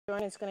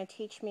is going to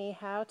teach me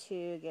how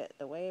to get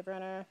the wave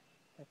runner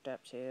hooked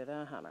up to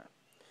the Hummer.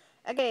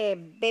 Okay,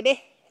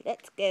 baby,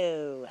 let's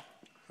go.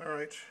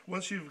 Alright,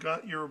 once you've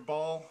got your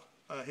ball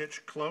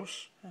hitch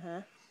close,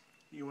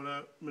 you want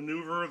to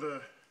maneuver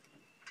the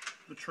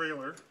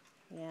trailer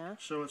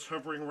so it's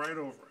hovering right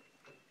over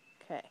it.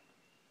 Okay.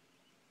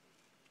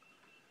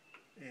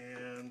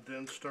 And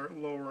then start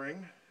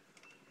lowering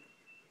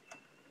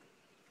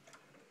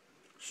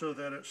so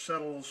that it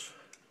settles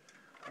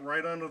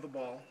right onto the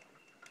ball.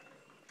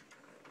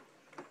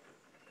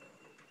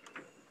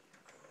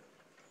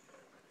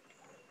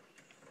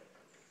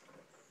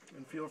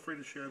 And feel free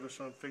to share this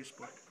on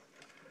Facebook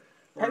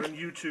or on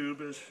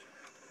YouTube as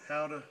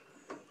how to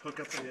hook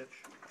up a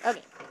hitch.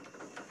 Okay.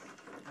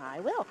 I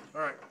will.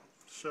 Alright,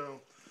 so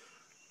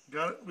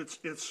got it.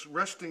 It's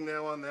resting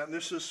now on that. And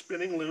this is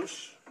spinning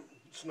loose.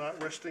 It's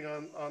not resting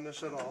on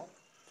this at all.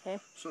 Okay.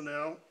 So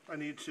now I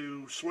need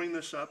to swing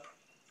this up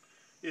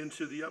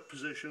into the up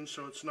position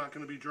so it's not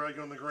going to be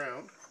dragging on the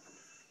ground.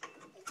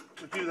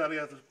 To do that, I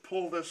have to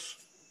pull this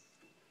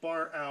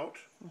bar out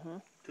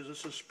because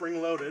this is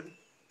spring loaded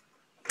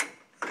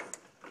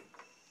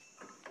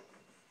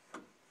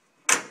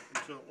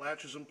until it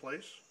latches in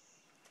place.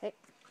 Okay.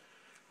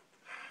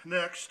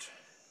 Next,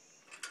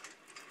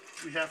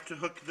 we have to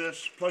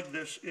plug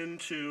this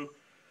into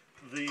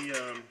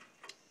the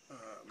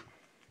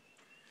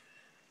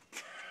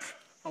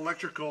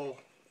electrical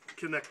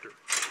connector,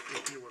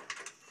 if you will.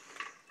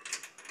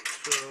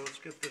 So let's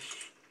get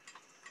this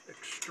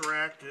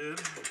extracted.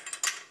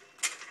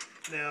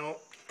 Now,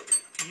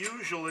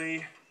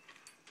 usually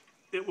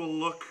it will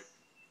look,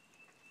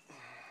 if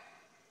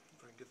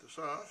I can get this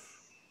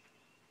off,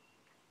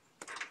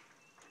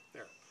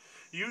 there.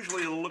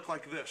 Usually it'll look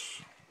like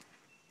this.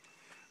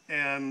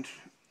 And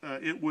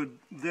it would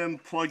then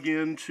plug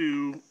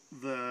into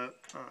the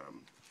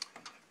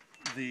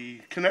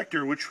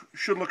connector, which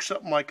should look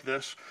something like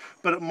this,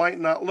 but it might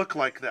not look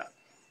like that.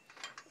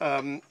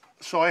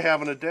 So I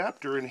have an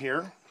adapter in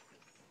here.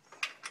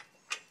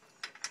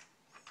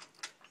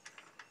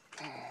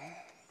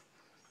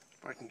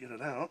 If I can get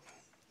it out.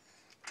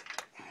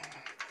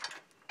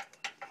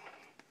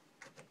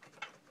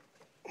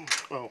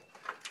 Oh,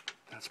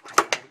 that's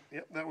probably,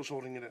 yep, that was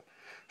holding it in.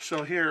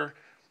 So here,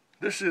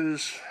 this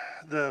is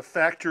the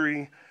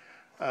factory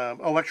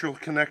electrical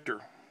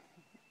connector.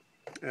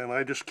 And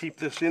I just keep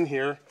this in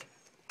here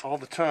all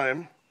the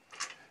time,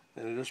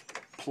 and it just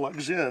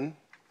plugs in,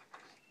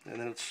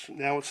 and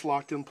now it's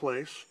locked in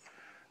place,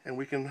 and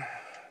we can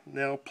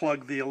now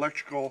plug the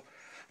electrical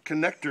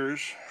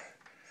connectors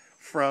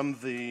from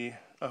the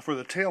for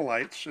the tail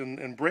lights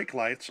and brake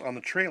lights on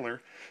the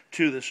trailer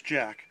to this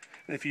jack.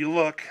 And if you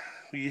look,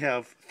 we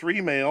have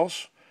 3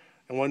 males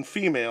and 1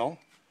 female.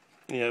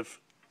 You have,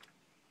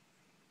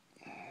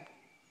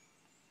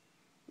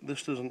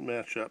 this doesn't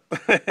match up.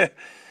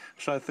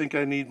 So I think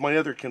I need my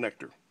other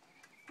connector.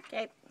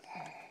 Okay.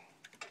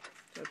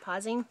 So we're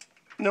pausing?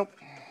 Nope.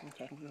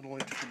 Okay. It'll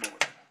only take a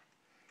moment.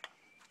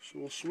 So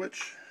we'll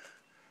switch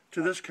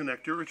to this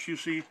connector, which you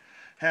see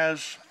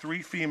has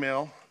 3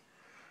 female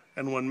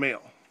and 1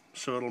 male.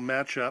 So it'll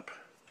match up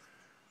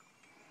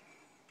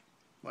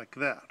like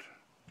that.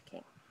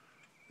 Okay.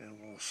 And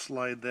we'll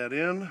slide that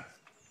in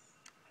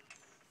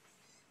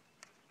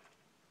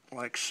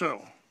like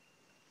so.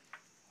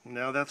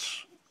 Now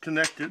that's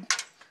connected.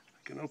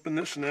 I can open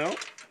this now.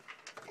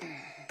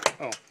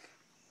 Oh,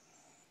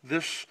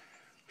 this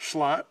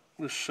slot,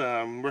 this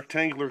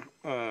rectangular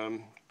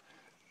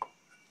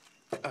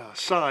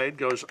side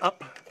goes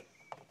up.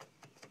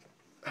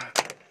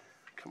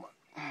 Come on.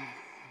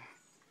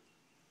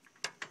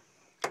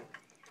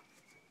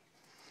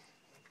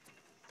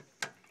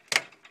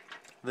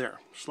 There,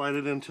 slide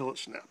it in until it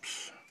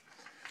snaps.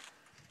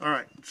 All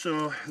right,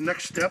 so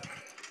next step,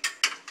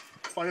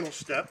 final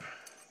step,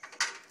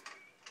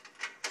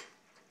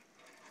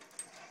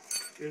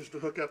 is to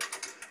hook up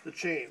the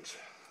chains.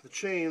 The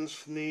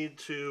chains need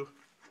to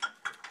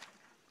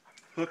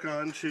hook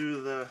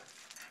onto the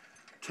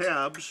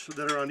tabs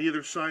that are on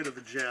either side of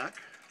the jack,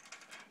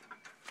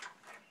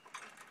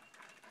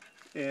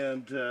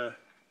 and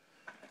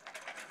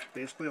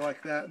basically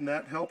like that, and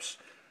that helps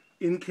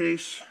in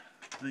case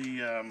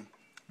the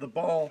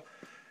ball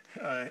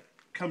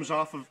comes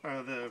off of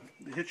the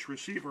hitch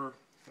receiver,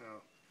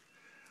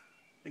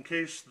 in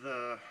case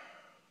the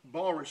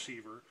ball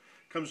receiver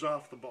comes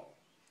off the ball.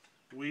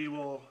 We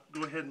will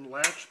go ahead and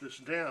latch this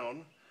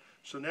down,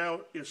 so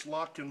now it's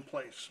locked in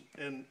place.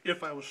 And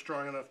if I was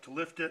strong enough to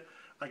lift it,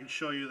 I can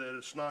show you that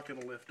it's not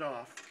going to lift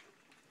off,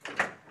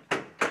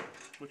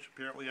 which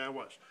apparently I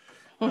was.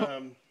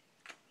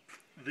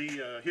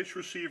 The hitch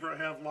receiver I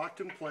have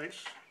locked in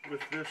place with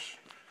this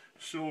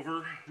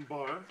silver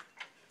bar.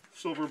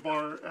 Silver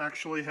bar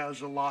actually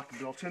has a lock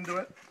built into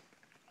it,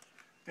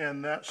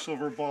 and that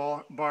silver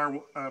bar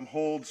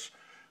holds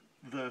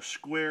the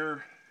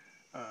square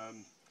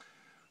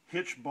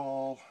hitch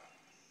ball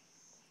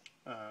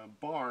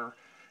bar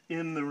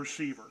in the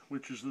receiver,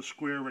 which is the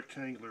square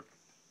rectangular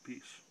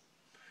piece.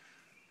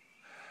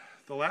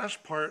 The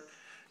last part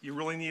you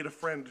really need a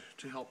friend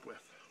to help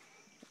with.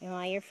 Am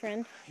I your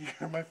friend?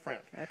 You're my friend.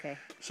 Okay.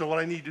 So what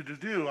I need you to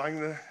do, I'm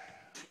going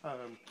to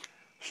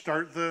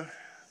start the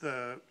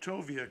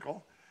tow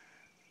vehicle,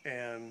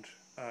 and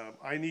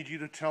I need you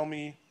to tell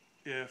me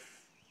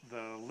if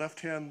the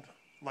left-hand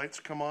lights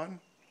come on,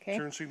 Okay.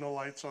 turn signal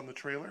lights on the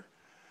trailer,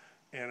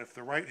 and if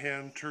the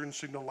right-hand turn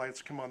signal lights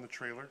come on the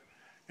trailer,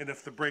 and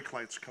if the brake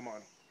lights come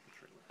on the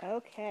trailer.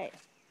 Okay.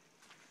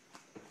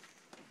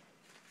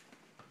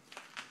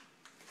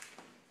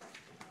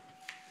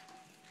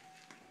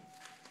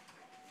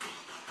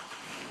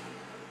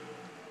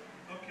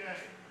 Okay,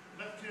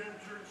 left-hand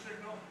turn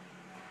signal,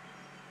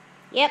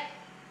 Yep.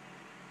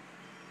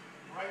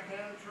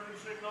 right-hand turn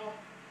signal,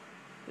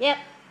 Yep.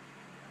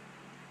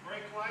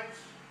 brake lights.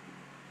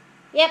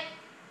 Yep.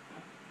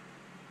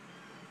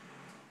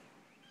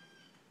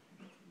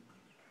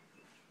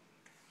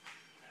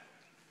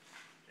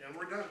 And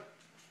we're done.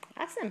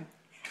 Awesome.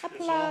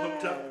 It's all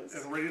hooked up Applause.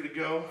 and ready to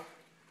go.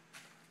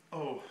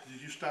 Oh,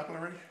 did you stop it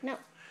already? No.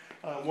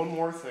 One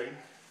more thing.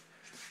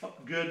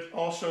 Good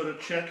also to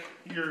check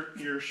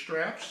your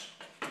straps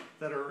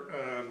that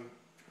are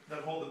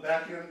that hold the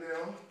back end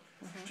down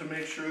to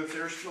make sure that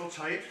they're still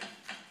tight.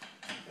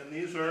 And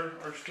these are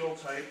still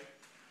tight.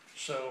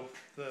 So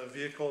the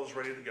vehicle is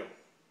ready to go.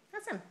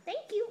 Awesome.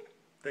 Thank you.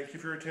 Thank you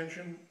for your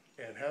attention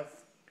and have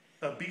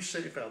be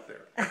safe out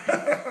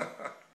there.